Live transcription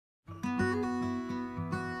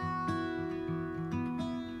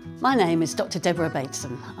My name is Dr Deborah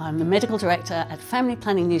Bateson. I'm the Medical Director at Family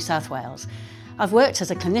Planning New South Wales. I've worked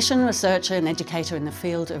as a clinician, researcher and educator in the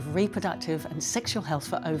field of reproductive and sexual health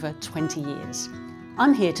for over 20 years.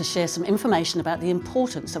 I'm here to share some information about the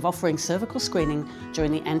importance of offering cervical screening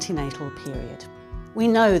during the antenatal period. We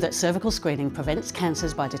know that cervical screening prevents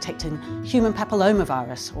cancers by detecting human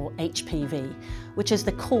papillomavirus, or HPV, which is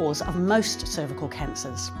the cause of most cervical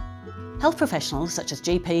cancers. Health professionals such as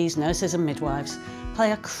GPs, nurses and midwives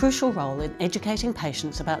play a crucial role in educating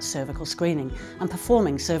patients about cervical screening and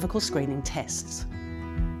performing cervical screening tests.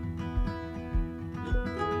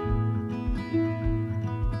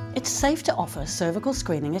 It's safe to offer cervical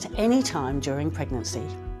screening at any time during pregnancy.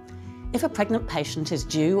 If a pregnant patient is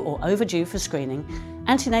due or overdue for screening,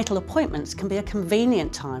 antenatal appointments can be a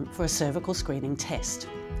convenient time for a cervical screening test.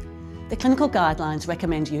 The clinical guidelines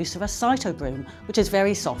recommend use of a cytobroom, which is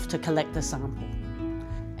very soft, to collect the sample.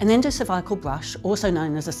 An endocervical brush, also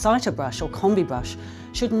known as a cytobrush or combi brush,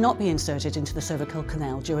 should not be inserted into the cervical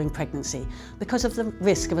canal during pregnancy because of the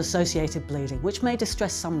risk of associated bleeding, which may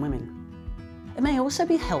distress some women. It may also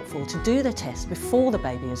be helpful to do the test before the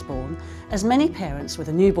baby is born, as many parents with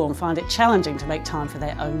a newborn find it challenging to make time for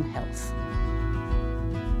their own health.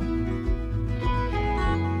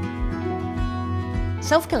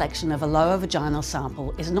 Self-collection of a lower vaginal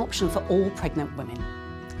sample is an option for all pregnant women.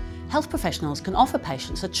 Health professionals can offer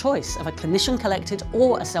patients a choice of a clinician-collected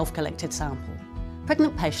or a self-collected sample.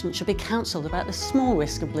 Pregnant patients should be counselled about the small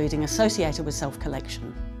risk of bleeding associated with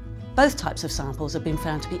self-collection. Both types of samples have been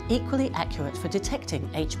found to be equally accurate for detecting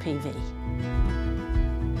HPV.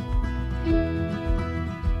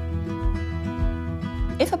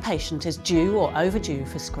 If a patient is due or overdue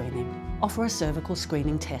for screening, offer a cervical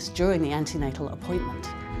screening test during the antenatal appointment.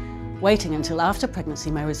 Waiting until after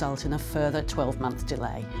pregnancy may result in a further 12-month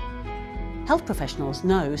delay. Health professionals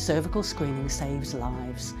know cervical screening saves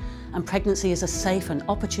lives, and pregnancy is a safe and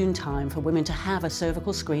opportune time for women to have a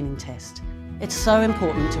cervical screening test. It's so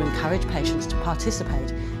important to encourage patients to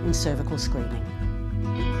participate in cervical screening.